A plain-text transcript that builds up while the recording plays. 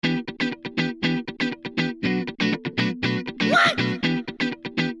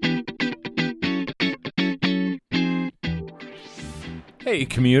Hey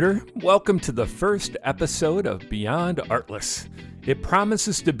commuter, welcome to the first episode of Beyond Artless. It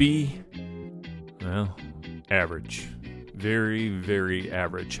promises to be, well, average. Very, very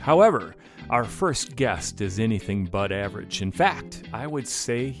average. However, our first guest is anything but average. In fact, I would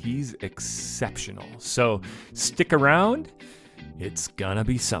say he's exceptional. So stick around, it's gonna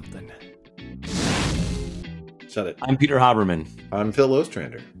be something. Shut it. I'm Peter Haberman. I'm Phil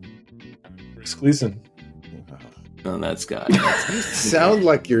Ostrander. Chris Gleason. Oh, that's Scott. You sound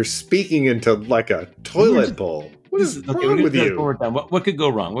like you're speaking into like a toilet bowl. What is wrong with you? What could go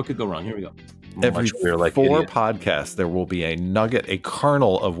wrong? What could go wrong? Here we go. Every four podcasts, there will be a nugget, a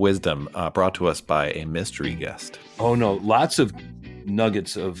kernel of wisdom brought to us by a mystery guest. Oh, no. Lots of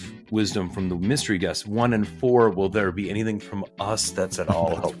nuggets of wisdom from the mystery guest. 1 and 4, will there be anything from us that's at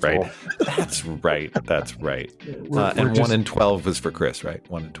all helpful? Right. That's right. That's right. And 1 and 12 was for Chris, right?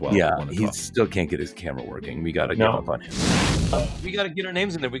 1 and 12. Yeah, 1 and he 12. still can't get his camera working. We got to get up on him. We got to get our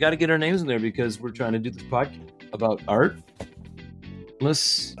names in there. We got to get our names in there because we're trying to do this podcast about art.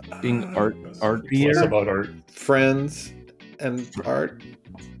 Let's being art Less about art. Friends and art.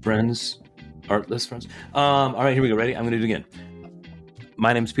 Friends, artless friends. All right, here we go. Ready? I'm going to do it again.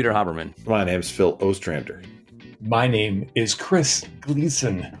 My name's Peter Haberman. My name's Phil Ostrander. My name is Chris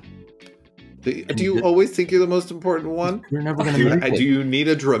Gleason. Do you always think you're the most important one? We're never going to make it. Do you need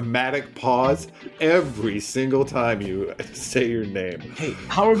a dramatic pause every single time you say your name? Hey,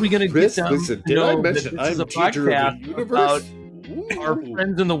 how are we going to get Chris down Gleason, to did I know mention that this is I'm a teacher of podcast the universe? about our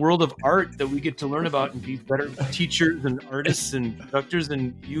friends in the world of art that we get to learn about and be better teachers and artists and conductors,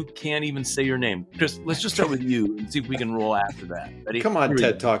 and you can't even say your name. Chris, let's just start with you and see if we can roll after that. Ready? Come on,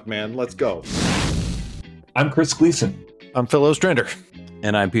 TED Talk, man. Let's go. I'm Chris Gleason. I'm Phil Ostrander.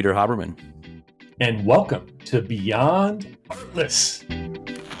 And I'm Peter Haberman. And welcome to Beyond Artless.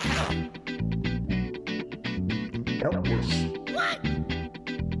 Artless.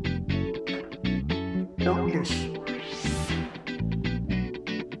 Beyond Artless.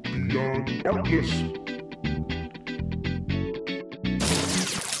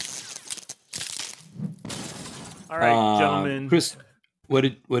 All right, gentlemen. Chris, what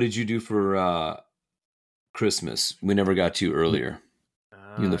did you do for Christmas? We never got to earlier.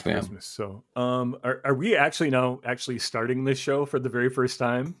 You and the fam. Christmas. So, are we actually starting this show for the very first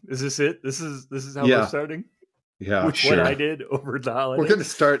time? Is this it? This is how we're starting? Yeah, Which sure. what I did over the holidays? We're going to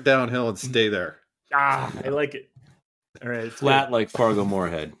start downhill and stay there. I like it. All right. Flat like Fargo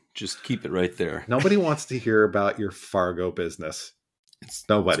Moorhead. Just keep it right there. Nobody wants to hear about your Fargo business.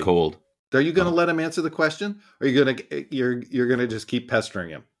 Nobody. It's cold. Are you going to let him answer the question? Or are you going to you're going to just keep pestering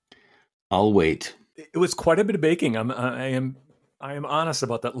him? I'll wait. It was quite a bit of baking. I am honest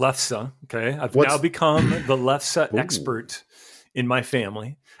about that. Lefse, okay? I've now become the Lefse expert in my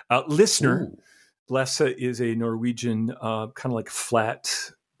family. Listener, Ooh. Lefse is a Norwegian kind of like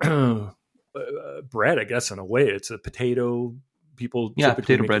flat bread, I guess, in a way. It's a potato. People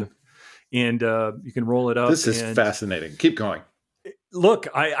potato bread. And you can roll it up. This is fascinating. Keep going. Look,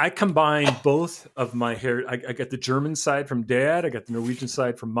 I combined both of my hair. I got the German side from Dad. I got the Norwegian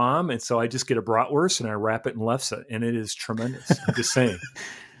side from Mom. And so I just get a bratwurst and I wrap it in lefse. And it is tremendous. I'm just saying.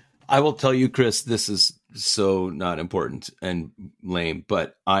 I will tell you, Chris, this is so not important and lame,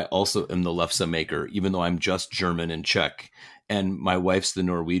 but I also am the lefse maker, even though I'm just German and Czech. And my wife's the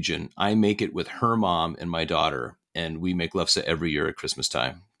Norwegian. I make it with her mom and my daughter. And we make lefse every year at Christmas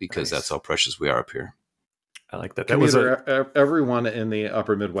time because that's how precious we are up here. I like that. Everyone in the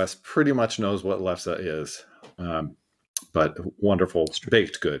upper Midwest pretty much knows what lefse is, but wonderful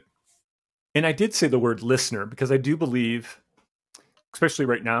baked good. And I did say the word listener because I do believe, especially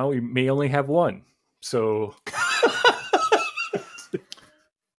right now, we may only have one. So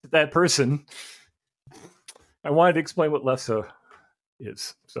that person, I wanted to explain what lefse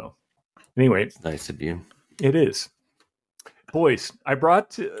is. So anyway, it's nice of you. It is. Boys, I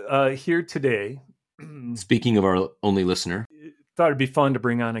brought here today. Speaking of our only listener, thought it'd be fun to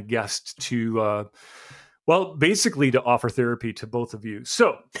bring on a guest to, basically to offer therapy to both of you.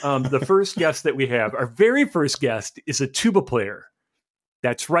 So the first guest that we have, our very first guest, is a tuba player.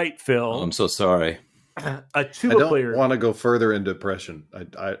 That's right, Phil. Oh, I'm so sorry. A tuba player. I don't want to go further in depression.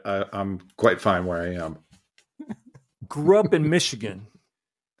 I'm quite fine where I am. Grew up in Michigan.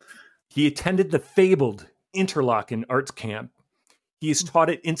 He attended the fabled Interlochen Arts Camp. He is taught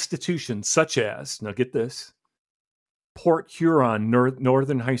at institutions such as, now get this, Port Huron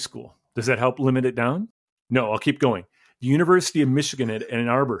Northern High School. Does that help limit it down? No, I'll keep going. The University of Michigan at Ann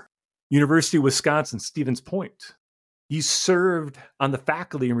Arbor. University of Wisconsin, Stevens Point. He served on the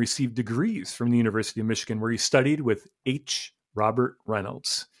faculty and received degrees from the University of Michigan, where he studied with H. Robert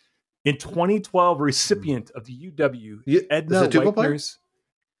Reynolds. In 2012, recipient of the UW Edna Whitener's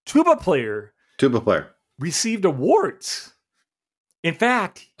tuba player Tuba player. received awards. In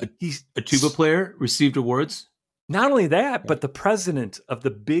fact, he's A tuba player received awards? not only that, but the president of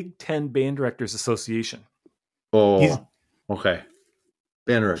the Big Ten Band Directors Association. Oh, okay.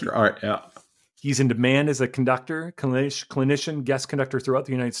 Band director. All right. Yeah. He's in demand as a conductor, clinician, guest conductor throughout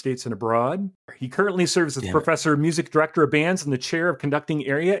the United States and abroad. He currently serves as professor of music, director of bands, and the chair of conducting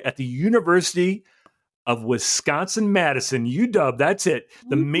area at the University of Wisconsin-Madison, UW. That's it.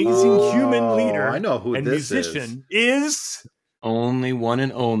 The amazing human leader I know who and this musician is Only one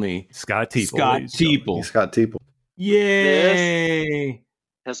and only Scott Teeple. Scott Teeple. He's Scott Teeple. Yay!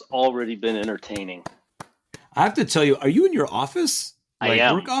 Has already been entertaining. I have to tell you, are you in your office? I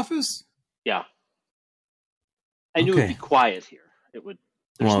am. Work office? Yeah. I knew it'd be quiet here. It would.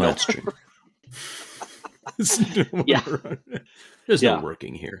 That's true. Yeah. There's no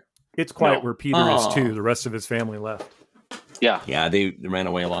working here. It's quiet where Peter is too. The rest of his family left. Yeah. Yeah, they ran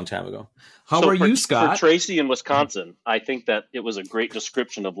away a long time ago. How are you, Scott? For Tracy in Wisconsin, I think that it was a great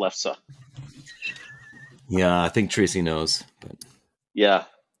description of Lefse. Yeah, I think Tracy knows. But Yeah.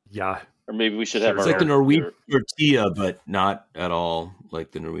 Yeah. Or maybe we should have it's like the Norwegian tortilla, but not at all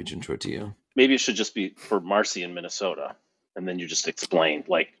like the Norwegian tortilla. Maybe it should just be for Marcy in Minnesota. And then you just explain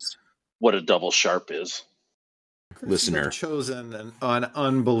what a double sharp is. Listener chosen an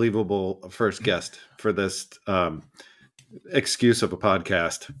unbelievable first guest for this excuse of a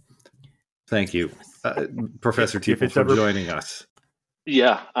podcast. Thank you, Professor Teeple, for joining us.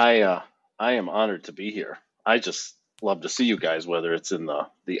 Yeah, I am honored to be here. I just love to see you guys, whether it's in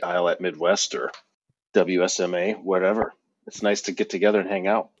the Isle at Midwest or WSMA, whatever. It's nice to get together and hang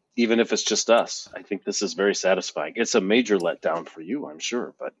out, even if it's just us. I think this is very satisfying. It's a major letdown for you, I'm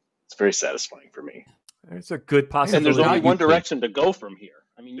sure, but it's very satisfying for me. It's a good possibility. And there's only one direction to go from here.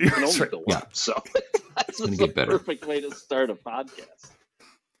 I mean, you can only go up. So that's the perfect way to start a podcast.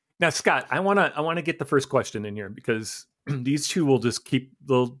 Now, Scott, I want to get the first question in here because these two will just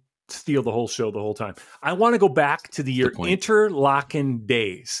they'll steal the whole show the whole time. I want to go back to your Interlochen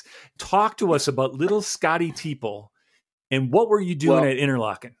days. Talk to us about little Scotty Teeple and what were you doing at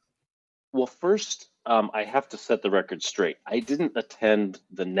Interlochen? Well, first, I have to set the record straight. I didn't attend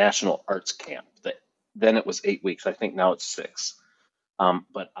the National Arts Camp. Then it was 8 weeks. I think now it's 6.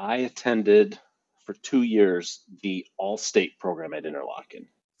 But I attended for 2 years the all-state program at Interlochen.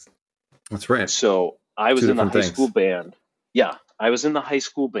 That's right. So I was in the high school band. Yeah, I was in the high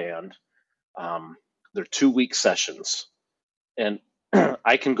school band. They're 2-week sessions. And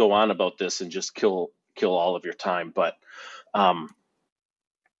I can go on about this and just kill all of your time. But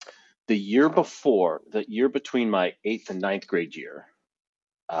the year between my 8th and 9th grade year,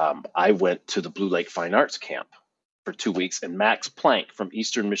 I went to the Blue Lake Fine Arts Camp for 2 weeks, and Max Planck from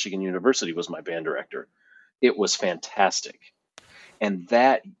Eastern Michigan University was my band director. It was fantastic. And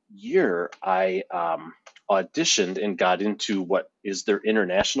that year, I auditioned and got into what is their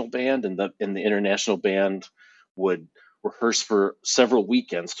international band, and the international band would rehearse for several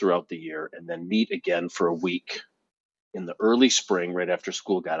weekends throughout the year and then meet again for a week in the early spring right after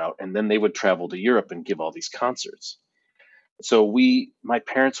school got out, and then they would travel to Europe and give all these concerts. So my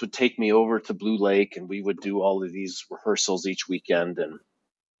parents would take me over to Blue Lake, and we would do all of these rehearsals each weekend.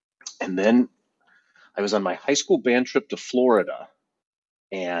 And then I was on my high school band trip to Florida,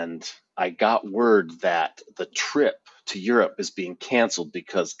 and I got word that the trip to Europe is being canceled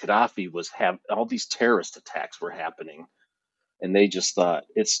because Gaddafi was all these terrorist attacks were happening. And they just thought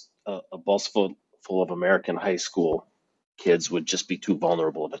it's a bus full of American high school kids would just be too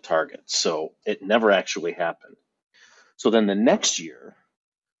vulnerable of a target. So it never actually happened. So then the next year,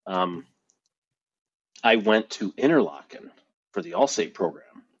 I went to Interlochen for the All-State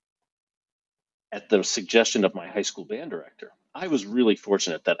program at the suggestion of my high school band director. I was really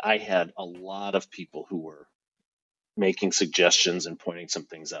fortunate that I had a lot of people who were making suggestions and pointing some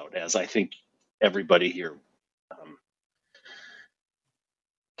things out, as I think everybody here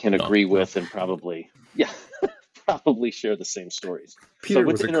can agree with and probably share the same stories. Peter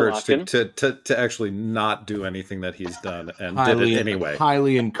was encouraged to actually not do anything that he's done and did it anyway.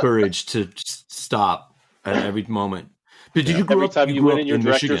 Highly encouraged to stop at every moment. But did you grow every up? time you went in your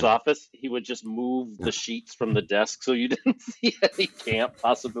director's Michigan? office, he would just move the sheets from the desk so you didn't see any camp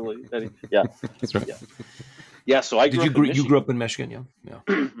possibility. Yeah, That's right. Yeah. So I grew up in Michigan. You grew up in Michigan? Yeah.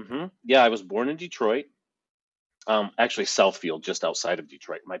 Mm-hmm. Yeah, I was born in Detroit. Actually, Southfield, just outside of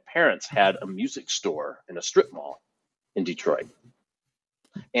Detroit. My parents had a music store in a strip mall in Detroit.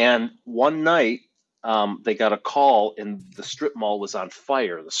 And one night, they got a call, and the strip mall was on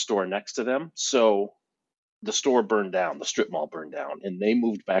fire, the store next to them. So the store burned down, the strip mall burned down, and they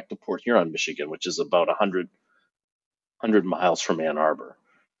moved back to Port Huron, Michigan, which is about 100 miles from Ann Arbor.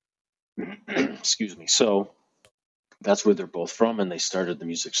 excuse me. So that's where they're both from, and they started the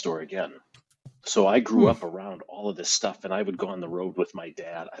music store again. So I grew up around all of this stuff, and I would go on the road with my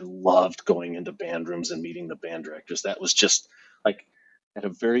dad. I loved going into band rooms and meeting the band directors. That was just like at a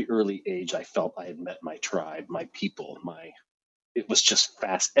very early age, I felt I had met my tribe, my people, it was just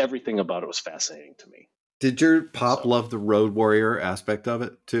fast. Everything about it was fascinating to me. Did your pop love the road warrior aspect of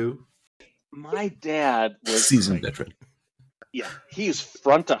it too? My dad was seasoned veteran. Yeah, he is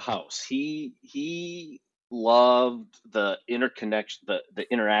front of house. He loved the interconnection, the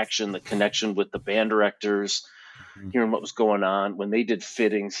interaction, the connection with the band directors, hearing what was going on. When they did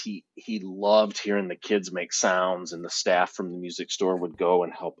fittings, he loved hearing the kids make sounds, and the staff from the music store would go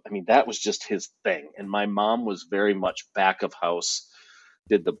and help. I mean, that was just his thing. And my mom was very much back of house,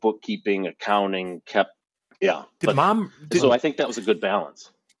 did the bookkeeping, accounting, so I think that was a good balance.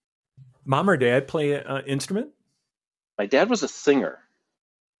 Mom or dad play an instrument? My dad was a singer.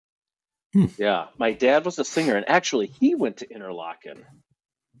 Yeah, my dad was a singer, and actually, he went to Interlochen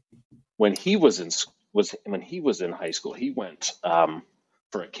when he was in high school. He went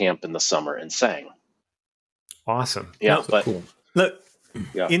for a camp in the summer and sang. Awesome. Yeah, now, but cool. Look,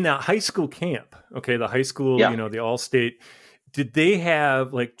 in that high school camp, the high school, the all-state, did they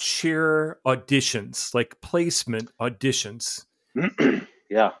have like cheer auditions, like placement auditions?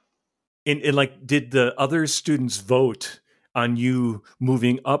 Yeah. And like, did the other students vote on you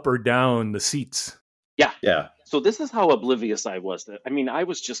moving up or down the seats? Yeah. So this is how oblivious I was. I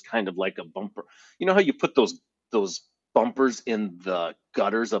was just kind of like a bumper. You know how you put those bumpers in the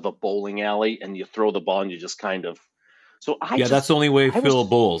gutters of a bowling alley, and you throw the ball, and you just kind of. So that's the only way Phil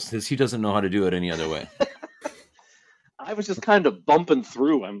bowls, is he doesn't know how to do it any other way. I was just kind of bumping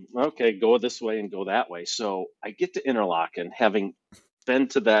through. I'm okay, go this way and go that way. So I get to Interlochen, having been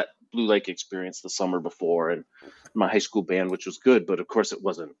to that Blue Lake experience the summer before, and my high school band, which was good, but of course it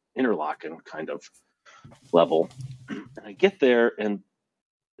wasn't Interlochen kind of level. And I get there, and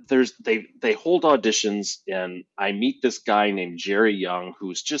they hold auditions, and I meet this guy named Jerry Young,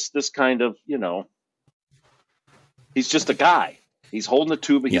 who's just this kind of, he's just a guy. He's holding a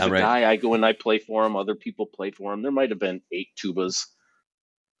tuba. He's a guy. I go and I play for him. Other people play for him. There might have been 8 tubas,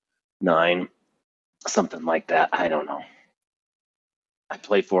 9, something like that. I don't know. I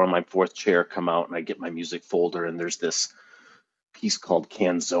play for him. I'm fourth chair, come out, and I get my music folder, and there's this piece called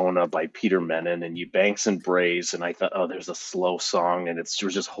Canzona by Peter Menon and Eubanks and Brays, and I thought, oh, there's a slow song, and we're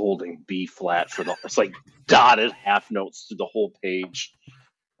just holding B flat it's like dotted half notes through the whole page.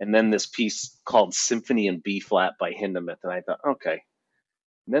 And then this piece called Symphony in B flat by Hindemith, and I thought, okay.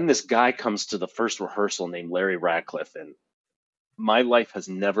 And then this guy comes to the first rehearsal named Larry Ratcliffe, and my life has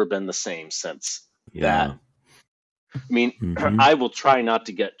never been the same since that. I mean, I will try not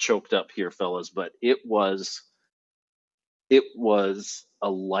to get choked up here, fellas, but it was a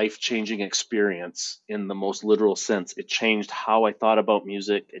life-changing experience in the most literal sense. It changed how I thought about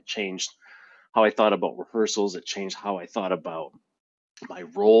music. It changed how I thought about rehearsals. It changed how I thought about my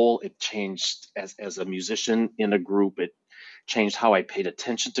role. It changed as a musician in a group. It changed how I paid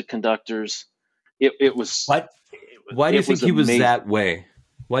attention to conductors. It was. Why do you think he was that way?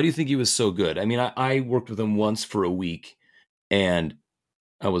 Why do you think he was so good? I mean, I worked with him once for a week, and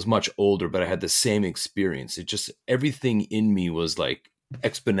I was much older, but I had the same experience. It just, everything in me was like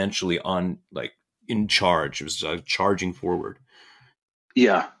exponentially in charge. It was charging forward.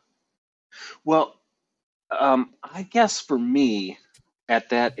 Yeah. Well, I guess for me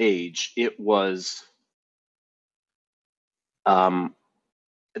at that age, it was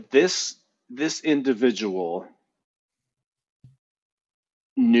this individual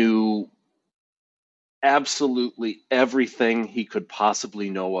knew absolutely everything he could possibly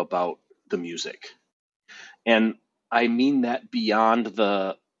know about the music. And I mean that beyond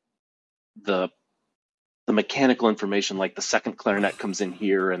the mechanical information, like the second clarinet comes in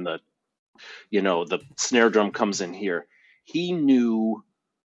here and the snare drum comes in here. He knew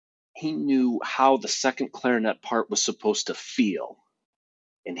how the second clarinet part was supposed to feel.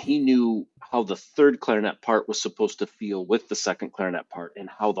 And he knew how the third clarinet part was supposed to feel with the second clarinet part, and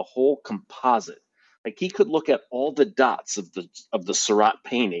how the whole composite, like he could look at all the dots of the Seurat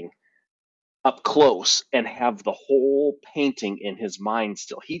painting up close and have the whole painting in his mind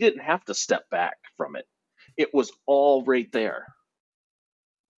still. He didn't have to step back from it. It was all right there.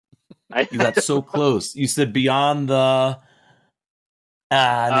 You got so close. You said beyond the...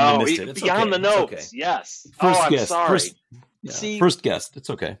 and then you missed it. It's beyond okay. the notes, okay. Yes. First I'm guess. sorry. See, first guess.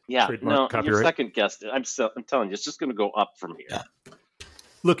 It's okay. Yeah, Trademark, no, your second guess. I'm telling you, it's just going to go up from here. Yeah.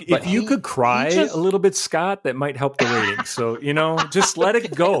 Look, if you could cry a little bit, Scott, that might help the rating. So, just let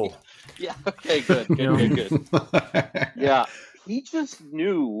it go. Yeah. Okay. Good. Yeah. he just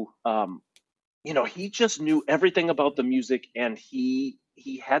knew, he just knew everything about the music, and he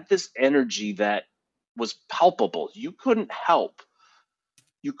had this energy that was palpable. You couldn't help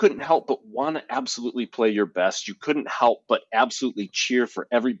but want to absolutely play your best. You couldn't help but absolutely cheer for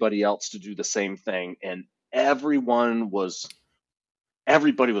everybody else to do the same thing. And everybody was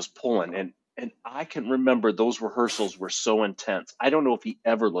pulling. And I can remember those rehearsals were so intense. I don't know if he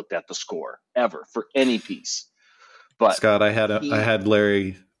ever looked at the score ever for any piece. But Scott, I had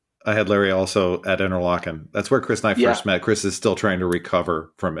Larry also at Interlaken. That's where Chris and I first met. Chris is still trying to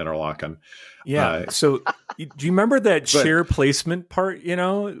recover from Interlaken. Yeah. So do you remember that chair placement part,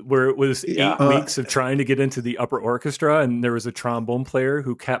 where it was 8 weeks of trying to get into the upper orchestra, and there was a trombone player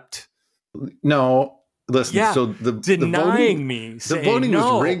who kept... No, listen. Yeah, so denying me. The voting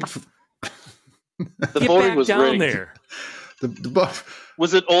was rigged. The voting was down rigged. There.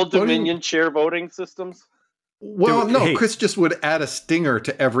 Was it Old Dominion chair voting systems? Well, no, Chris just would add a stinger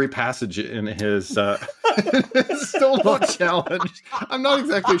to every passage in his solo challenge. I'm not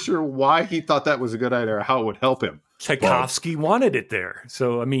exactly sure why he thought that was a good idea or how it would help him. Tchaikovsky wanted it there.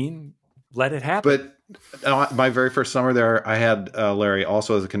 So, let it happen. But my very first summer there, I had Larry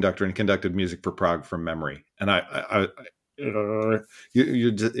also as a conductor, and conducted music for Prague from memory. And I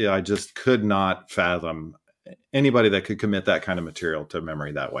just could not fathom anybody that could commit that kind of material to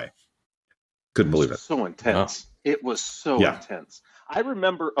memory that way. Couldn't believe it. So intense. Oh. It was so intense. I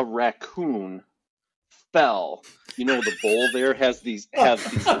remember a raccoon fell. The bowl there has these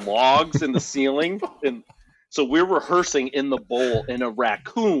logs in the ceiling, and so we're rehearsing in the bowl, and a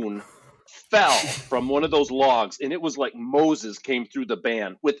raccoon fell from one of those logs, and it was like Moses came through the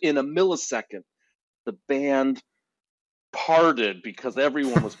band. Within a millisecond, the band parted because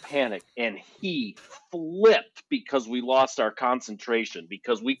everyone was panicked, and he flipped because we lost our concentration,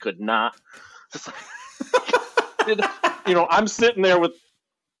 because we could not... I'm sitting there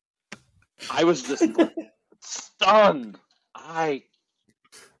I was just stunned. Oh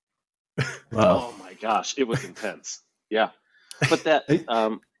my gosh, it was intense. Yeah. But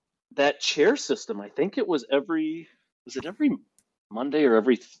that chair system, I think it was every Monday or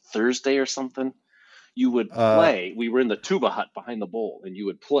every Thursday or something, you would play. We were in the tuba hut behind the bowl, and you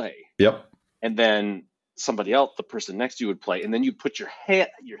would play. Yep. And then somebody else, the person next to you, would play, and then you'd put your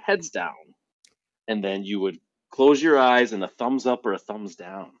heads down. And then you would close your eyes and a thumbs up or a thumbs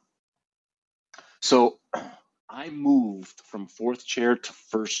down. So I moved from fourth chair to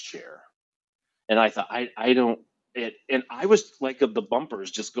first chair. And I thought, and I was like the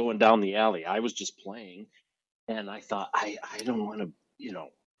bumpers just going down the alley. I was just playing. And I thought, I don't want to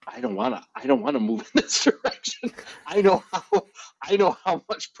move in this direction. I know how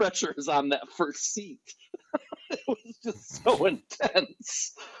much pressure is on that first seat. It was just so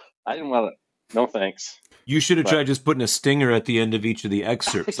intense. I didn't want to. No, thanks. You should have tried just putting a stinger at the end of each of the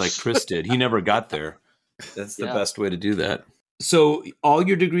excerpts like Chris did. He never got there. That's the best way to do that. So all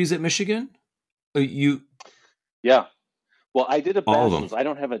your degrees at Michigan? Yeah. Well, I did a bachelor's. I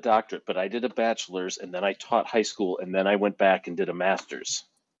don't have a doctorate, but I did a bachelor's, and then I taught high school, and then I went back and did a master's.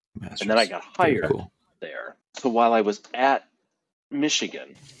 And then I got hired there. So while I was at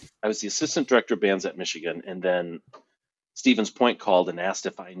Michigan, I was the assistant director of bands at Michigan, and then Stevens Point called and asked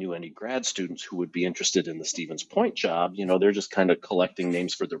if I knew any grad students who would be interested in the Stevens Point job. They're just kind of collecting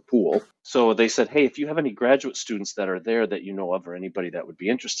names for their pool. So they said, hey, if you have any graduate students that are there that you know of, or anybody that would be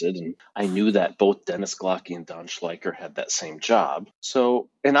interested. And I knew that both Dennis Glocke and Don Schleicher had that same job. So,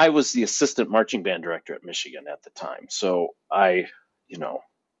 and I was the assistant marching band director at Michigan at the time. So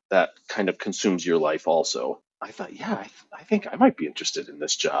that kind of consumes your life also. I thought, I think I might be interested in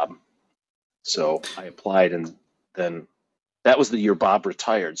this job. So I applied, and then that was the year Bob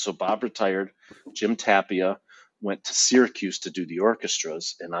retired. So Bob retired. Jim Tapia went to Syracuse to do the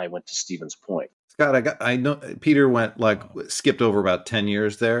orchestras, and I went to Stevens Point. Scott, I know Peter skipped over about 10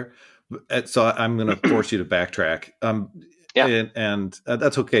 years there. So I'm going to force you to backtrack. And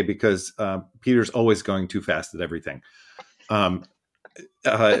that's okay, because Peter's always going too fast at everything. So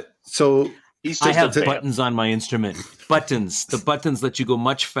I have buttons on my instrument. The buttons let you go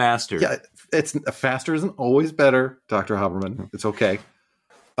much faster. Yeah, it's faster isn't always better, Dr. Haberman. It's okay.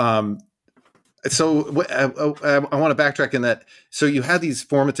 So I want to backtrack in that. So you had these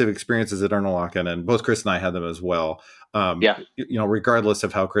formative experiences at Interlaken, and both Chris and I had them as well. Regardless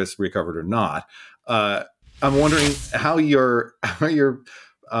of how Chris recovered or not. I'm wondering how your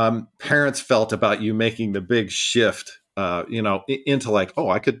parents felt about you making the big shift. Into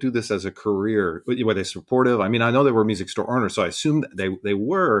I could do this as a career. Were they supportive? I mean, I know they were music store owners, so I assume that they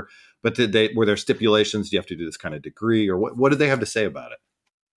were. But were there stipulations? Do you have to do this kind of degree, or what did they have to say about it?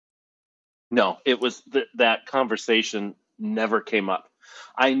 No, it was that conversation never came up.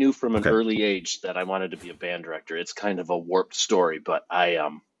 I knew from an early age that I wanted to be a band director. It's kind of a warped story, but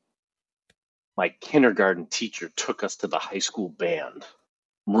my kindergarten teacher took us to the high school band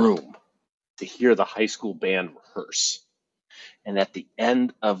room to hear the high school band rehearse. And at the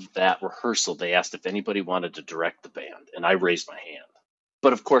end of that rehearsal, they asked if anybody wanted to direct the band, and I raised my hand.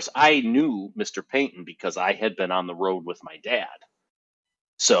 But of course, I knew Mr. Payton because I had been on the road with my dad.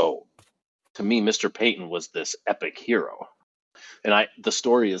 So to me, Mr. Payton was this epic hero. And the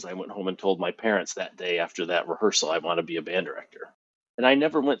story is I went home and told my parents that day after that rehearsal, I want to be a band director. And I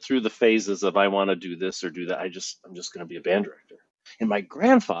never went through the phases of I want to do this or do that. I'm just going to be a band director. And my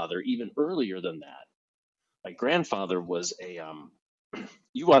grandfather, even earlier than that, my grandfather was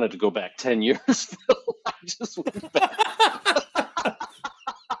you wanted to go back 10 years, Phil. I just went back.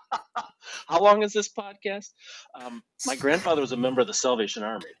 How long is this podcast? My grandfather was a member of the Salvation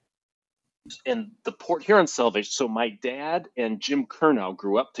Army. And the Port Huron Salvation. So my dad and Jim Kernow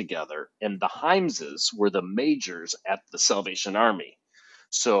grew up together, and the Himeses were the majors at the Salvation Army.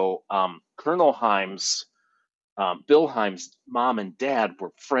 So Colonel Himes, Bill Himes' mom and dad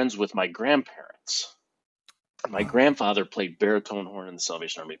were friends with my grandparents. My grandfather played baritone horn in the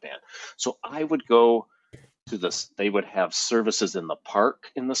Salvation Army band. So I would go to this. They would have services in the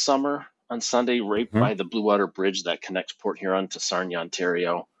park in the summer on Sunday, right by the Blue Water Bridge that connects Port Huron to Sarnia,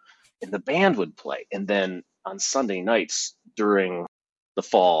 Ontario. And the band would play. And then on Sunday nights during the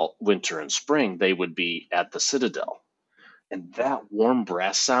fall, winter, and spring, they would be at the Citadel. And that warm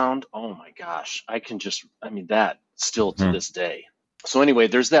brass sound, oh my gosh, that still to this day. So anyway,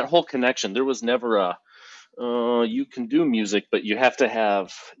 there's that whole connection. There was never you can do music, but you have to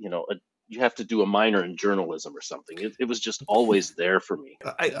have, you have to do a minor in journalism or something. It was just always there for me.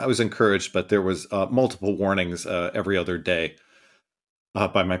 I was encouraged, but there was multiple warnings every other day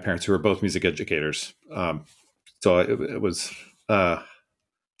by my parents, who were both music educators. So it was,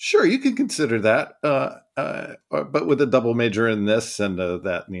 sure, you could consider that, but with a double major in this and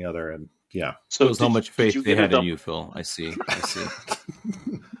that and the other. And yeah. So how much faith they had in you, Phil. I see.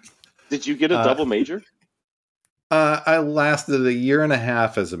 Did you get a double major? I lasted a year and a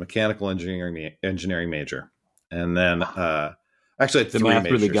half as a mechanical engineering major. And then actually I had the three math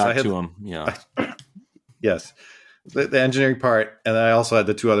majors. really got to him. Yeah. Yes. The engineering part, and then I also had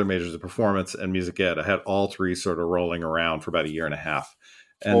the two other majors of performance and music ed. I had all three sort of rolling around for about a year and a half.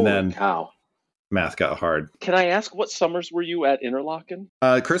 And Holy then cow. Math got hard. Can I ask what summers were you at Interlochen?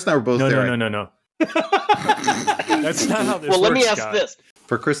 Chris and I were both there. No. That's not how this works, let me ask Scott. this.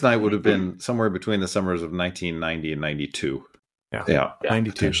 For Chris and I, it would have been somewhere between the summers of 1990 and 92. Yeah,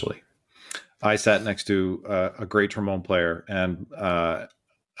 92. Potentially. I sat next to a great trombone player, and I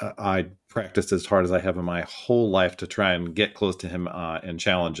practiced as hard as I have in my whole life to try and get close to him in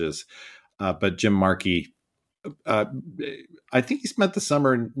challenges. But Jim Markey, I think he spent the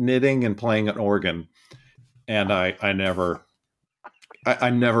summer knitting and playing an organ, and I never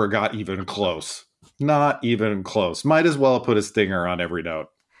got even close. Not even close. Might as well put a stinger on every note.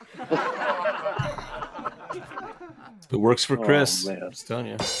 It works for Chris. Man. I'm just telling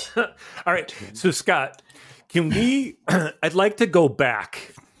you. All right. So, Scott, can we? I'd like to go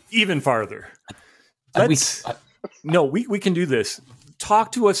back even farther. We can do this.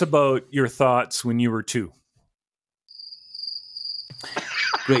 Talk to us about your thoughts when you were 2.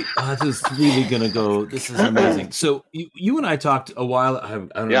 Great. This is really going to go. This is amazing. So you and I talked a while. I don't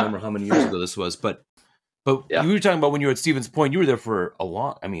remember how many years ago this was, but you were talking about when you were at Stevens Point. You were there for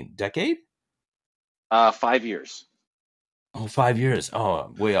decade? 5 years. Oh, 5 years.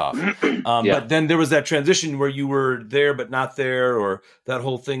 Oh, way off. But then there was that transition where you were there but not there, or that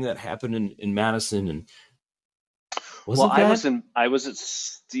whole thing that happened in Madison. And I was at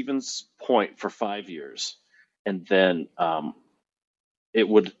Stevens Point for 5 years, and then it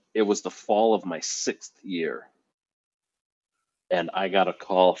was the fall of my 6th year, and I got a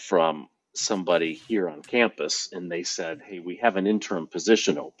call from somebody here on campus, and they said, "Hey, we have an interim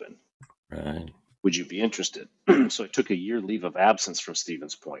position open. Right. Would you be interested?" So I took a year leave of absence from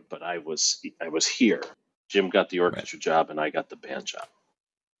Stevens Point, but I was here. Jim got the orchestra job, and I got the band job.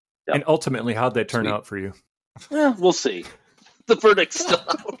 Yep. And ultimately, how'd that turn out for you? Well, we'll see. The verdict's still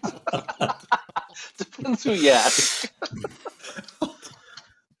out. Depends who you ask.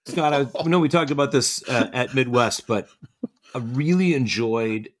 Scott, I know we talked about this at Midwest, but I really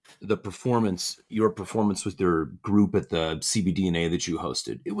enjoyed your performance with your group at the CBDNA that you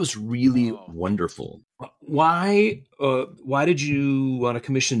hosted. It was really wonderful. Why did you want to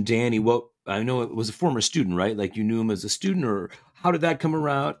commission Danny? Well, I know it was a former student, right? Like you knew him as a student, or how did that come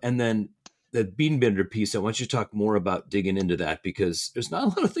around? And then the Beanbender piece, I want you to talk more about digging into that, because there's not a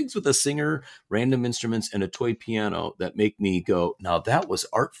lot of things with a singer, random instruments, and a toy piano that make me go, now that was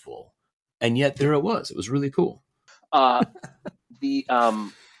artful. And yet there it was. It was really cool. Sorry,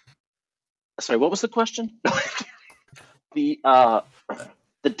 what was the question? the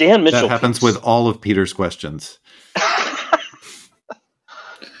Dan Mitchell. That happens piece. with all of Peter's questions.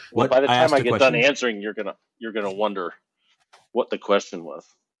 Well, by the time I get done answering, you're gonna wonder what the question was.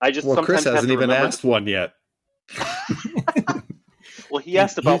 Chris hasn't even asked one yet. Well, he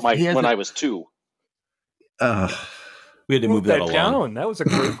asked about when I was 2. We had to move that along. Down. That was a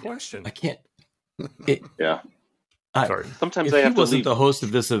great question. I can't. Sorry. Sometimes if I have he to wasn't leave. the host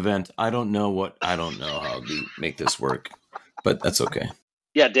of this event, I don't know how we make this work, but that's okay.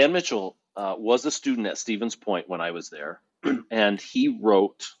 Yeah, Dan Mitchell was a student at Stevens Point when I was there, and he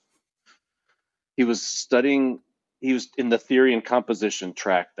was in the theory and composition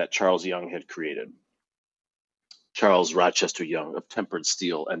track that Charles Young had created. Charles Rochester Young of Tempered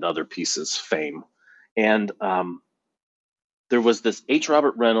Steel and Other Pieces fame. And there was this H.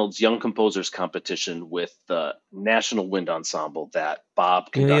 Robert Reynolds Young Composers Competition with the National Wind Ensemble that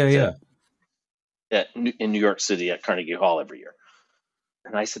Bob conducted in New York City at Carnegie Hall every year.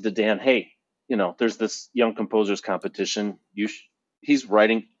 And I said to Dan, hey, there's this Young Composers Competition. He's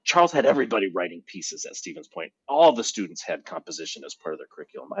writing. Charles had everybody writing pieces at Stevens Point. All the students had composition as part of their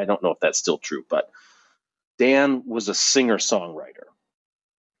curriculum. I don't know if that's still true, but Dan was a singer-songwriter.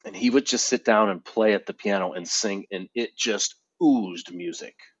 And he would just sit down and play at the piano and sing, and it just oozed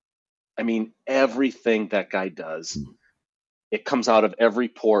music. I mean, everything that guy does, it comes out of every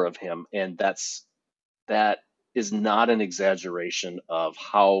pore of him, and that is not an exaggeration of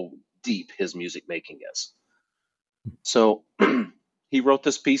how deep his music making is. So he wrote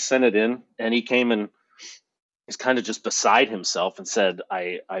this piece, sent it in, and he came and is kind of just beside himself and said,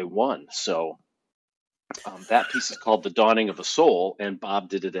 I won. So that piece is called The Dawning of a Soul, and Bob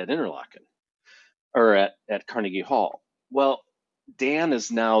did it at Interlochen, or at Carnegie Hall. Well, Dan is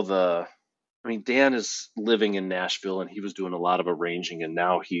Dan is living in Nashville, and he was doing a lot of arranging, and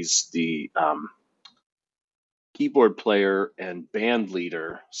now he's the keyboard player and band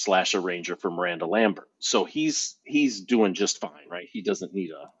leader / arranger for Miranda Lambert. So he's doing just fine, right? He doesn't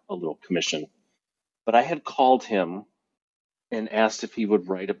need a little commission. But I had called him and asked if he would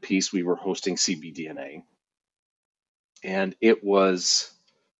write a piece. We were hosting CBDNA. And it was,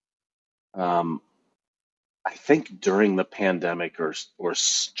 I think during the pandemic or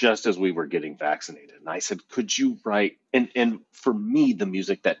just as we were getting vaccinated. And I said, could you write, and for me, the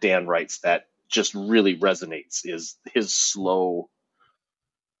music that Dan writes that just really resonates is his slow.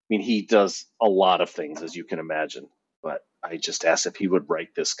 I mean, he does a lot of things, as you can imagine, but I just asked if he would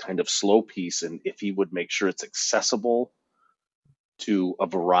write this kind of slow piece and if he would make sure it's accessible to a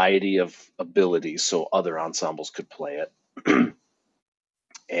variety of abilities so other ensembles could play it.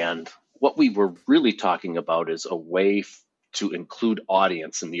 And what we were really talking about is a way to include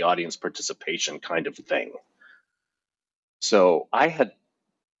audience and the audience participation kind of thing. So I had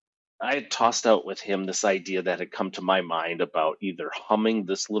tossed out with him this idea that had come to my mind about either humming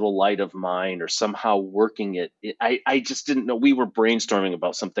This Little Light of Mine or somehow working it. I just didn't know. We were brainstorming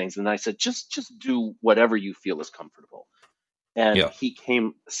about some things, and I said, just do whatever you feel is comfortable. And he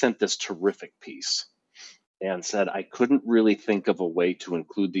sent this terrific piece and said, I couldn't really think of a way to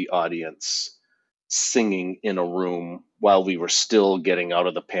include the audience singing in a room while we were still getting out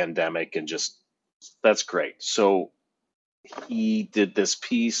of the pandemic, and that's great. So he did this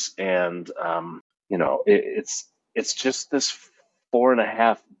piece, and it's just this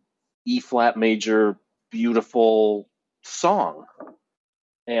 4.5 E flat major beautiful song.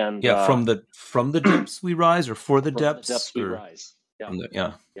 And from the depths we rise, or for the depths, the depths we rise.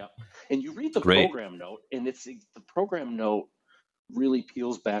 Yeah. And you read the program note, and the program note really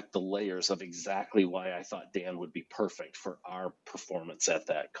peels back the layers of exactly why I thought Dan would be perfect for our performance at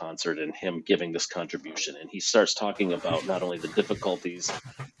that concert and him giving this contribution. And he starts talking about not only the difficulties,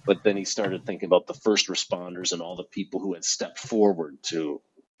 but then he started thinking about the first responders and all the people who had stepped forward to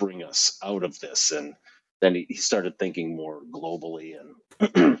bring us out of this. And then he started thinking more globally. And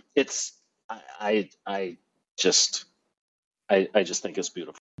I just think it's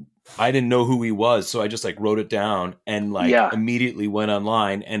beautiful. I didn't know who he was, so I just wrote it down and immediately went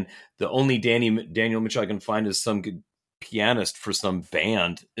online. And the only Daniel Mitchell I can find is some good pianist for some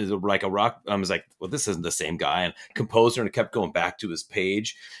band, is like a rock. I was like, well, this isn't the same guy. And composer, and I kept going back to his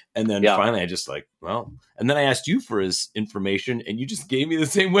page. And then finally I just and then I asked you for his information, and you just gave me the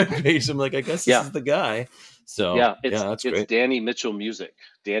same webpage. I'm like, I guess this is the guy. So that's great. It's Danny Mitchell Music,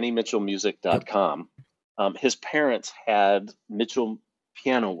 DannyMitchellMusic.com. His parents had Mitchell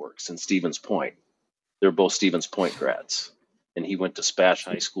piano works in Stevens Point. They're both Stevens Point grads. And he went to Spash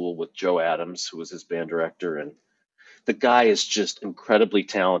High School with Joe Adams, who was his band director. And the guy is just incredibly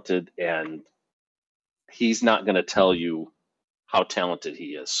talented, and he's not going to tell you how talented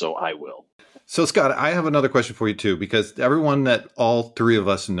he is, so I will. So, Scott, I have another question for you, too, because everyone that all three of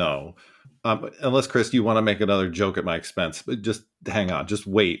us know, unless, Chris, you want to make another joke at my expense, but just hang on. Just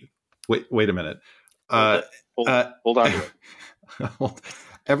wait a minute. Hold on to it.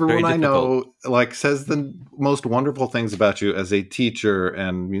 Everyone I know says the most wonderful things about you as a teacher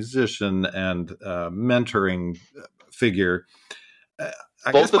and musician and mentoring figure.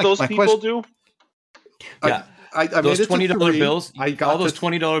 Both of those people do? Yeah. I those $20 bills, all those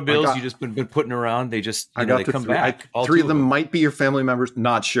 $20 bills you just been putting around, they just they come back. Three of them might be your family members.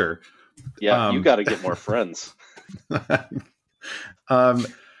 Not sure. Yeah, you got to get more friends.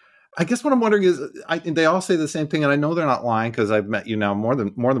 I guess what I'm wondering is, they all say the same thing, and I know they're not lying because I've met you now more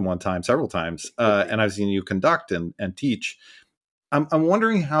than one time, several times, and I've seen you conduct and teach. I'm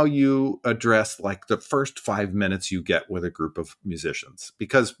wondering how you address the first 5 minutes you get with a group of musicians,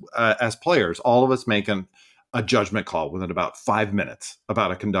 because as players, all of us make a judgment call within about 5 minutes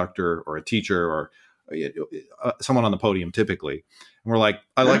about a conductor or a teacher or someone on the podium, typically, and we're like,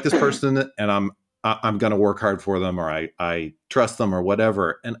 I like this person, and I'm going to work hard for them, or I trust them, or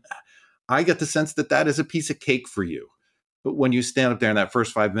whatever. And I get the sense that is a piece of cake for you. But when you stand up there in that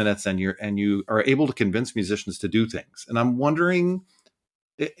first 5 minutes and you are able to convince musicians to do things, and I'm wondering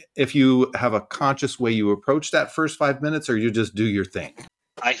if you have a conscious way you approach that first 5 minutes, or you just do your thing.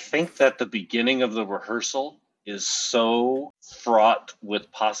 I think that the beginning of the rehearsal is so fraught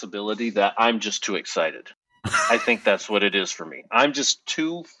with possibility that I'm just too excited. I think that's what it is for me. I'm just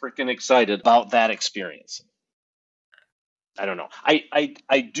too freaking excited about that experience. I don't know.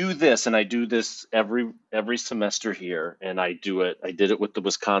 I do this, and I do this every semester here, and I do it. I did it with the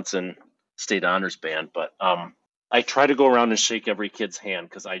Wisconsin State Honors Band, but I try to go around and shake every kid's hand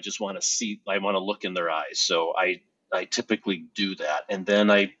because I just want to see. I want to look in their eyes. So I typically do that, and then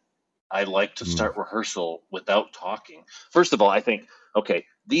I like to start rehearsal without talking. First of all, I think, okay,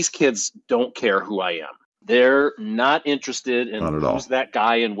 these kids don't care who I am. They're not interested in who's that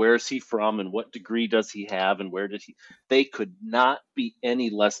guy and where is he from and what degree does he have and where did he. They could not be any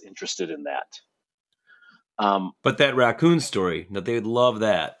less interested in that. But that raccoon story, they would love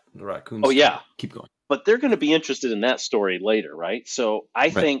that. The raccoon story. Yeah. Keep going. But they're going to be interested in that story later, right? So I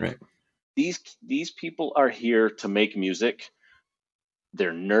think these people are here to make music.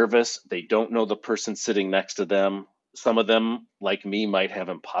 They're nervous. They don't know the person sitting next to them. Some of them, like me, might have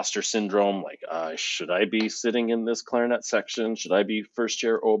imposter syndrome. Like, should I be sitting in this clarinet section? Should I be first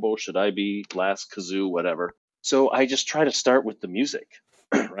chair oboe? Should I be last kazoo? Whatever. So I just try to start with the music,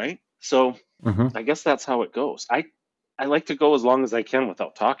 right? So I guess that's how it goes. I like to go as long as I can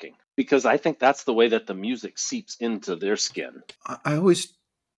without talking, because I think that's the way that the music seeps into their skin. I always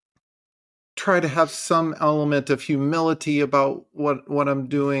try to have some element of humility about what I'm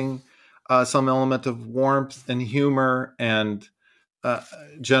doing. Some element of warmth and humor and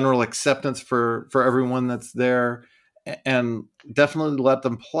general acceptance for everyone that's there, and definitely let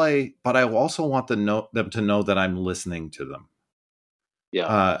them play. But I also want them to know that I'm listening to them.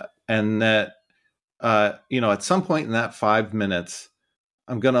 Yeah. And that, at some point in that 5 minutes,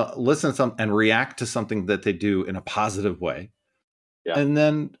 I'm going to listen to some and react to something that they do in a positive way. Yeah. And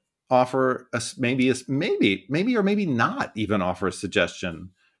then offer maybe or maybe not even offer a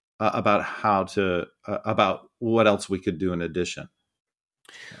suggestion about how to about what else we could do in addition.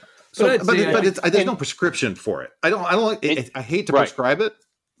 So, but there's no prescription for it. I hate to prescribe it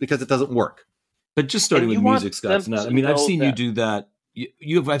because it doesn't work. But just starting with music, Scott. I've seen you do that.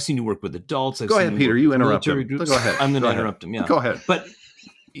 I've seen you work with adults. Go ahead, Peter. You interrupt him. Go ahead. I'm going to interrupt him. Yeah, go ahead. But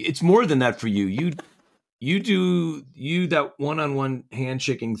it's more than that for you. You do that one-on-one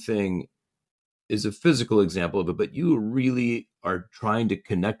handshaking thing is a physical example of it, but you really are trying to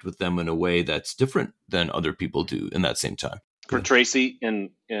connect with them in a way that's different than other people do in that same time. For Tracy,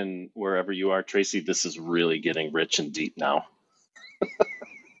 and wherever you are, Tracy, this is really getting rich and deep now.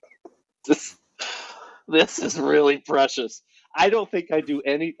 This is really precious. I don't think I do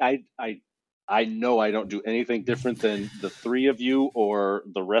any. I know I don't do anything different than the three of you or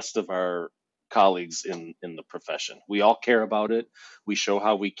the rest of our colleagues in the profession. We all care about it. We show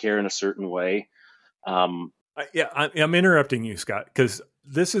how we care in a certain way. I'm interrupting you, Scott, because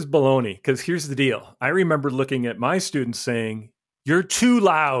this is baloney. Because here's the deal. I remember looking at my students saying, "You're too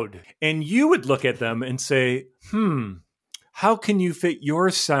loud." And you would look at them and say, how can you fit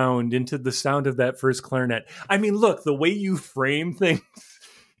your sound into the sound of that first clarinet? I mean, look, the way you frame things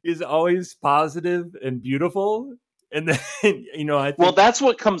is always positive and beautiful. And then, I think, well, that's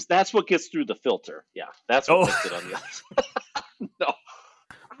what gets through the filter. Yeah, that's what makes it on the other side. No.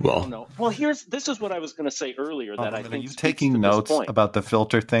 Well, no. Well, this is what I was going to say earlier that I think are you speaks taking to notes this point. about the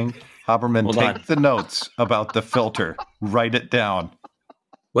filter thing? Haberman, Hold take on. the notes about the filter. Write it down.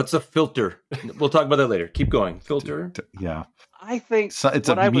 What's a filter? We'll talk about that later. Keep going. Filter? Yeah. I think It's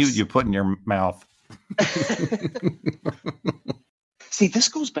a mute you put in your mouth. See, this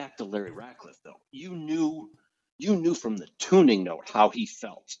goes back to Larry Ratcliffe, though. You knew from the tuning note how he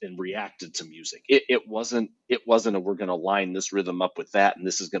felt and reacted to music. It wasn't a we're going to line this rhythm up with that and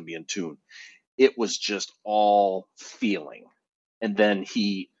this is going to be in tune. It was just all feeling. And then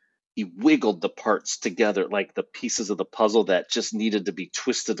he wiggled the parts together like the pieces of the puzzle that just needed to be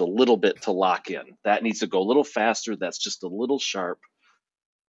twisted a little bit to lock in. That needs to go a little faster. That's just a little sharp.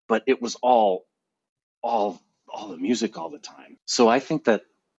 But it was all the music all the time. So I think that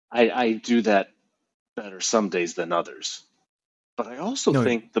I do that better some days than others. But I also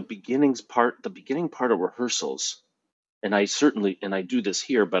think the beginning part of rehearsals, and I do this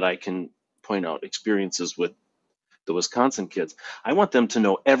here, but I can point out experiences with the Wisconsin kids. I want them to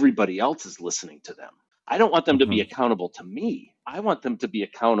know everybody else is listening to them. I don't want them to be accountable to me. I want them to be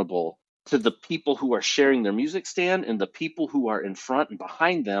accountable to the people who are sharing their music stand and the people who are in front and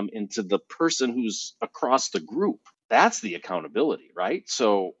behind them and to the person who's across the group. That's the accountability, right?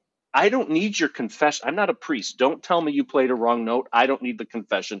 So I don't need your confession. I'm not a priest. Don't tell me you played a wrong note. I don't need the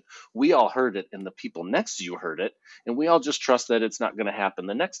confession. We all heard it and the people next to you heard it. And we all just trust that it's not going to happen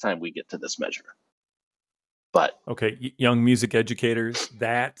the next time we get to this measure. But okay, young music educators,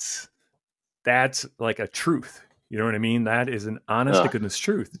 that's like a truth. You know what I mean? That is an honest to goodness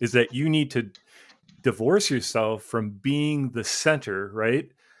truth, is that you need to divorce yourself from being the center,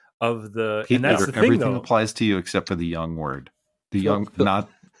 right? Of the, and that's the thing, everything though. Applies to you except for the young word. The young, not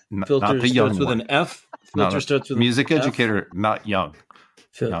filter the young starts with word. an F. Filter starts with music an F. educator, not young.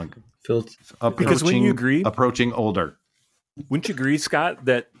 Young. Because when you agree, approaching older. Wouldn't you agree, Scott,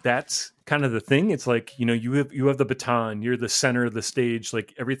 that that's kind of the thing? It's like, you have the baton, you're the center of the stage,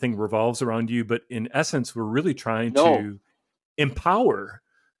 like everything revolves around you. But in essence, we're really trying to empower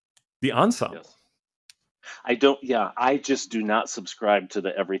the ensemble. Yes. I just do not subscribe to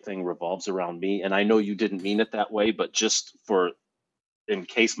the everything revolves around me. And I know you didn't mean it that way, but just in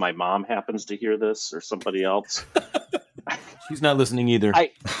case my mom happens to hear this or somebody else. She's not listening either.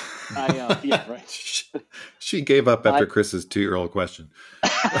 Yeah, right. She gave up after Chris's 2-year-old question.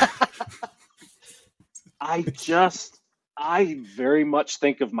 I very much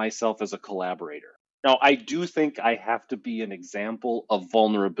think of myself as a collaborator. Now, I do think I have to be an example of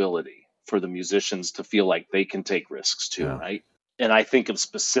vulnerability for the musicians to feel like they can take risks too, right? And I think of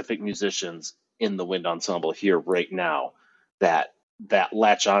specific musicians in the wind ensemble here right now that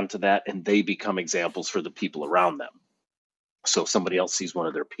latch onto that and they become examples for the people around them. So if somebody else sees one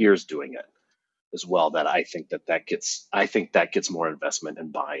of their peers doing it as well, that I think that gets more investment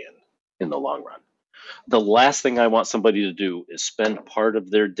and buy-in in the long run. The last thing I want somebody to do is spend part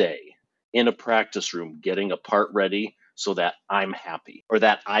of their day in a practice room getting a part ready so that I'm happy or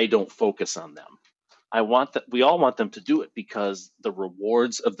that I don't focus on them. We all want them to do it because the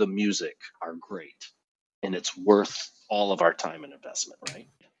rewards of the music are great and it's worth all of our time and investment, right?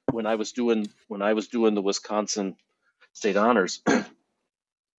 When I was doing the Wisconsin State Honors,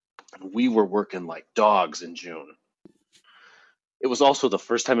 we were working like dogs in June. It was also the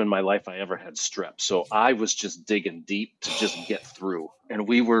first time in my life I ever had strep. So I was just digging deep to just get through. And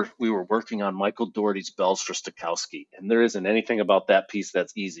we were working on Michael Dougherty's Bells for Stokowski. And there isn't anything about that piece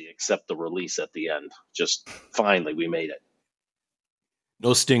that's easy except the release at the end. Just finally, we made it.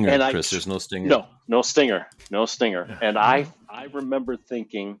 No stinger, Chris. There's no stinger. No stinger. And I remember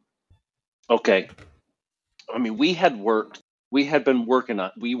thinking, okay, I mean, we had been working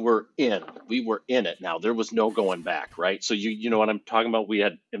on, we were in it now. There was no going back, right? So you know what I'm talking about? We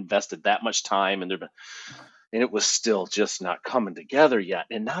had invested that much time and it was still just not coming together yet.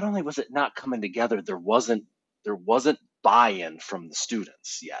 And not only was it not coming together, there wasn't buy-in from the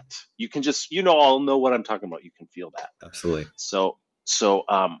students yet. You can just, all know what I'm talking about. You can feel that. Absolutely. So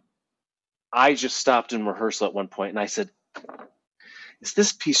I just stopped in rehearsal at one point and I said, is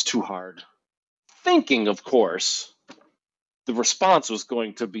this piece too hard? Thinking, of course, the response was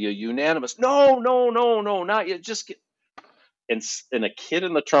going to be a unanimous, no, not yet. Just get. And a kid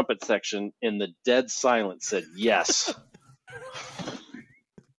in the trumpet section in the dead silence said, yes.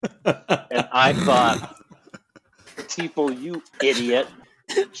 And I thought, Teeple, you idiot,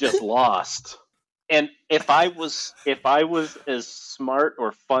 just lost. And if I was as smart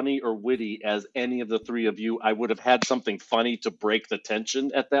or funny or witty as any of the three of you, I would have had something funny to break the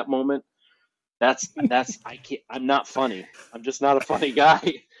tension at that moment. That's I can't. I'm not funny. I'm just not a funny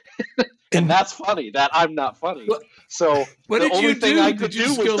guy. And that's funny that I'm not funny. So what the did only you thing do? I could Did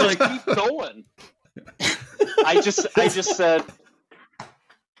you do was just just go keep going. I just said,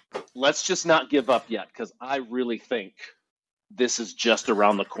 let's just not give up yet, because I really think this is just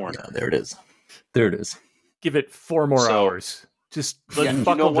around the corner. Yeah, there it is. There it is. Give it 4 more hours. Just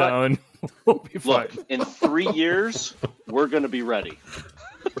buckle down. We'll be fine. Look, in 3 years, we're going to be ready.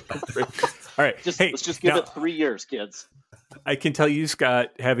 All right. Let's just give it 3 years, kids. I can tell you, Scott,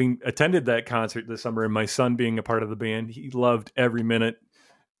 having attended that concert this summer and my son being a part of the band, he loved every minute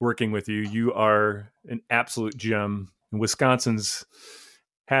working with you. You are an absolute gem. And Wisconsin's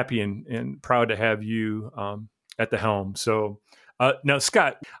happy and proud to have you at the helm. So now,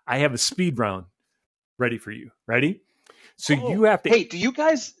 Scott, I have a speed round ready for you. Ready? So you have to. Hey, do you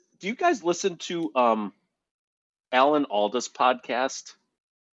guys listen to Alan Alda's podcast,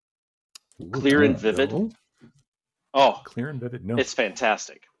 Clear and Vivid? No. Oh, Clear and Vivid. No, it's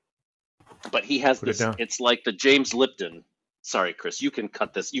fantastic. But he has this. It's like the James Lipton. Sorry, Chris, you can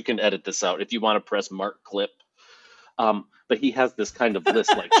cut this. You can edit this out if you want to press Mark Clip. But he has this kind of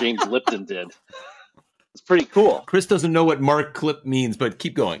list like James Lipton did. It's pretty cool. Chris doesn't know what Mark Clip means, but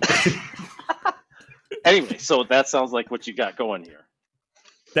keep going. Anyway, so that sounds like what you got going here.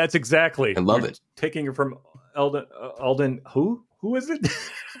 That's exactly. I love it. Taking it from Alden. Who is it?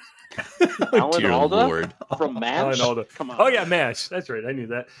 Alan Alda Lord. from MASH? Alan Alda. Come on. Oh, yeah, MASH. That's right. I knew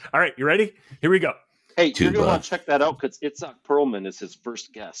that. All right, you ready? Here we go. Hey, you're going to want to check that out because Itzhak Perlman is his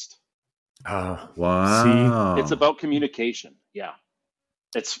first guest. Wow. See? It's about communication. Yeah.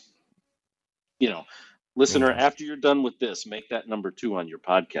 It's, listener, after you're done with this, make that number 2 on your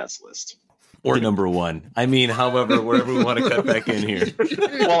podcast list. Or number 1. I mean, however, wherever we want to cut back in here.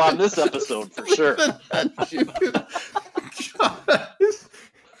 Well, on this episode, for sure.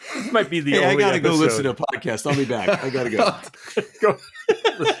 This might be the only I gotta episode. go listen to a podcast. I'll be back. I gotta go. Go.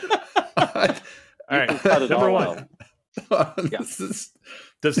 All right, number 1.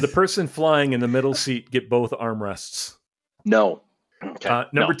 Does the person flying in the middle seat get both armrests? No. Okay.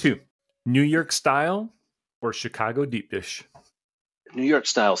 Number 2, New York style or Chicago deep dish? New York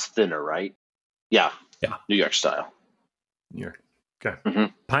style's thinner, right? Yeah. New York style. New York. Okay. Mm-hmm.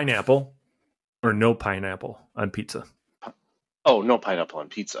 Pineapple or no pineapple on pizza? Oh, no pineapple on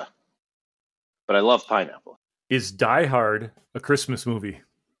pizza. But I love pineapple. Is Die Hard a Christmas movie?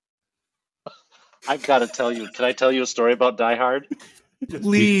 I've got to tell you. Can I tell you a story about Die Hard?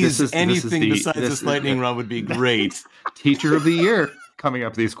 Please, anything besides this lightning round would be great. Teacher of the Year coming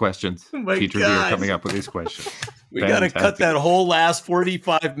up with these questions. Oh Teacher of the Year coming up with these questions. We got to cut that whole last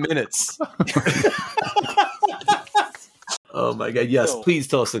 45 minutes. Oh, my God. Yes, please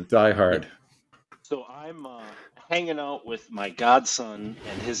tell us a Die Hard. So I'm hanging out with my godson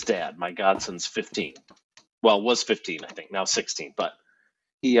and his dad. My godson's 15. Well, was 15, I think. Now 16. But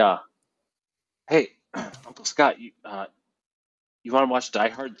he, hey, Uncle Scott, you want to watch Die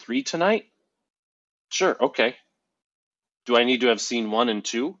Hard 3 tonight? Sure, okay. Do I need to have seen 1 and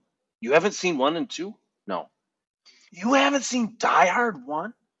 2? You haven't seen 1 and 2? No. You haven't seen Die Hard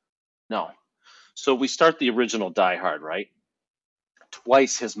 1? No. So we start the original Die Hard, right?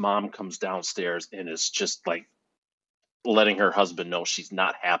 Twice his mom comes downstairs and is just like letting her husband know she's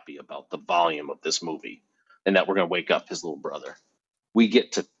not happy about the volume of this movie and that we're going to wake up his little brother. We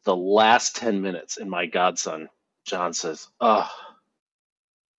get to the last 10 minutes and my godson, John, says, I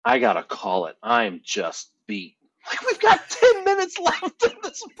got to call it. I'm just beat. Like, we've got 10 minutes left in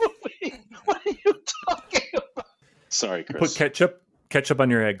this movie. What are you talking about? Sorry, Chris. Put ketchup on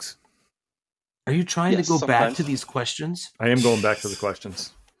your eggs. Are you trying to go back to these questions? I am going back to the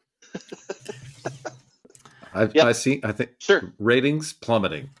questions. I think sure. Ratings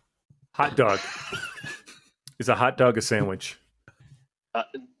plummeting. Hot dog. Is a hot dog a sandwich?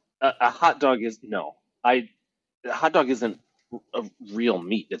 A hot dog is no. A hot dog isn't a real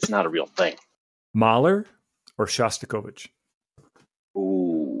meat. It's not a real thing. Mahler or Shostakovich?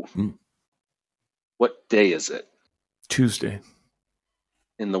 Ooh. What day is it? Tuesday.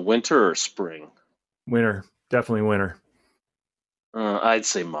 In the winter or spring? Winter. Definitely winter. I'd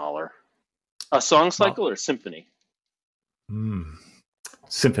say Mahler. A song cycle or symphony?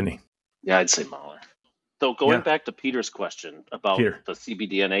 Symphony. Yeah, I'd say Mahler. So going back to Peter's question about the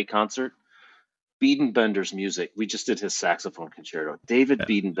CBDNA concert, Biedenbender's music, we just did his saxophone concerto. David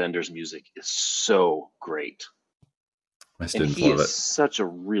Biedenbender's music is so great. And he is such a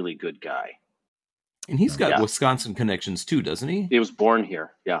really good guy. And he's got Wisconsin connections too, doesn't he? He was born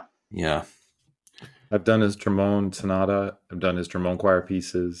here. Yeah. Yeah. I've done his trombone sonata. I've done his trombone choir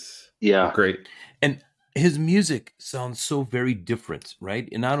pieces. Yeah. They're great. And his music sounds so very different, right?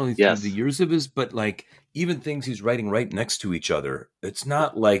 And not only through the years of his, but like even things he's writing right next to each other. It's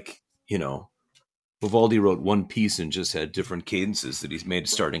not like, Vivaldi wrote one piece and just had different cadences that he's made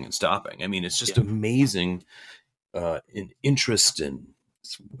starting and stopping. I mean, it's just amazing in interest, and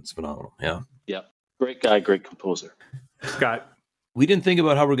it's phenomenal. Yeah. Yeah. Great guy, great composer. Scott. We didn't think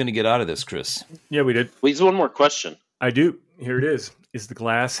about how we're going to get out of this, Chris. Yeah, we did. Please, one more question. I do. Here it is. Is the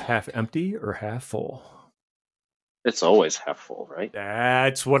glass half empty or half full? It's always half full, right?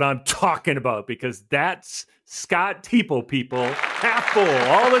 That's what I'm talking about, because that's Scott Teeple, people. Half full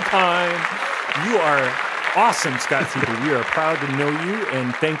all the time. You are awesome, Scott Teeple. We are proud to know you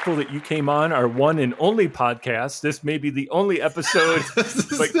and thankful that you came on our one and only podcast. This may be the only episode,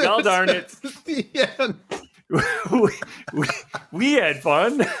 but god darn it. We had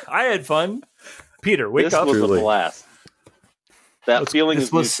fun. I had fun. Peter, wake up. This was a blast. That feeling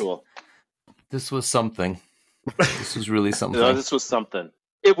is mutual. This was something. This was really something. No, this was something.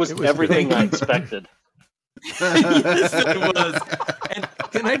 It was everything I expected. Yes, it was. And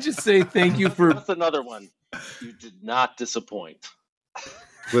can I just say thank you for... That's another one. You did not disappoint.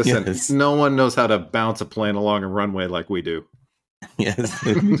 Listen, no one knows how to bounce a plane along a runway like we do. Yes.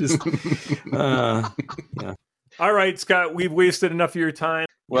 Yeah. All right, Scott, we've wasted enough of your time.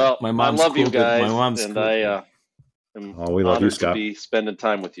 Well, my mom's I love you guys, my mom's and I am we love you, honored Scott. to be spending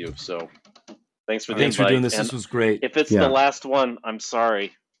time with you. So thanks for the Thanks invite. for doing this. And this was great. if it's the last one, I'm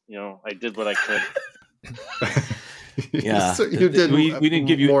sorry. I did what I could. Yeah, so you did. We didn't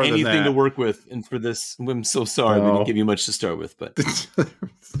give you anything to work. work with, and for this, I'm so sorry. We didn't give you much to start with, but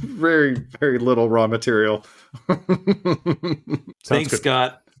very, very little raw material. Thanks,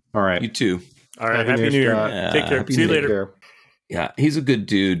 Scott. All right, you too. All right, Happy New Year. Yeah, take care. See you later. Yeah, he's a good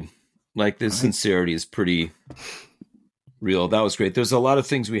dude. Like, the sincerity is pretty real. That was great. There's a lot of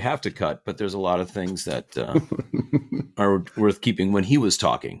things we have to cut, but there's a lot of things that are worth keeping when he was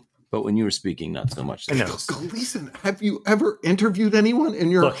talking. But when you were speaking, not so much. I know. Gleason, have you ever interviewed anyone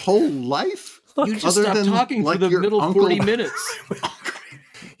in your whole life? You just stopped talking for the middle 40 minutes.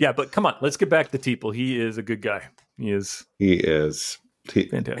 Yeah, but come on. Let's get back to Teeple. He is a good guy. He is.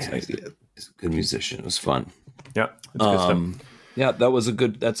 Fantastic. He's a good musician. It was fun. Yeah. That's good stuff. Yeah,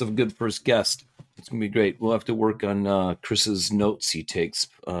 that's a good first guest. It's going to be great. We'll have to work on Chris's notes he takes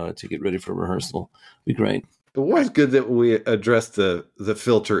to get ready for rehearsal. It'll be great. It was good that we addressed the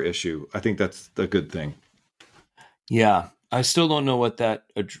filter issue. I think that's the good thing. Yeah, I still don't know what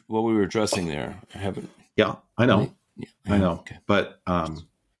we were addressing there. I haven't. Yeah, I know. I know. Okay. But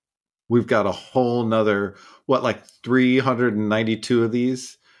we've got a whole nother 392 of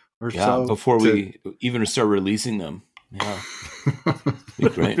these or so before we even start releasing them. Yeah,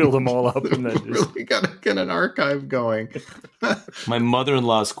 great. Build them all up and then really got to get an archive going. My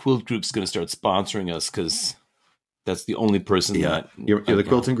mother-in-law's quilt group's going to start sponsoring us because that's the only person that you're the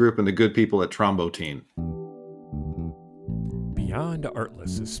quilting group and the good people at Trombotine. Beyond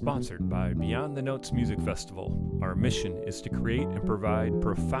Artless is sponsored by Beyond the Notes Music Festival. Our mission is to create and provide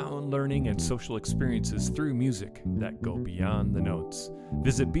profound learning and social experiences through music that go beyond the notes.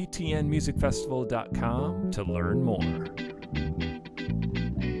 Visit btnmusicfestival.com to learn more.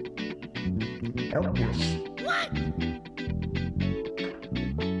 Artless. What?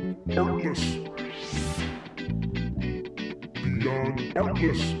 Artless. Beyond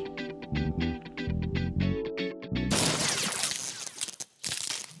Artless.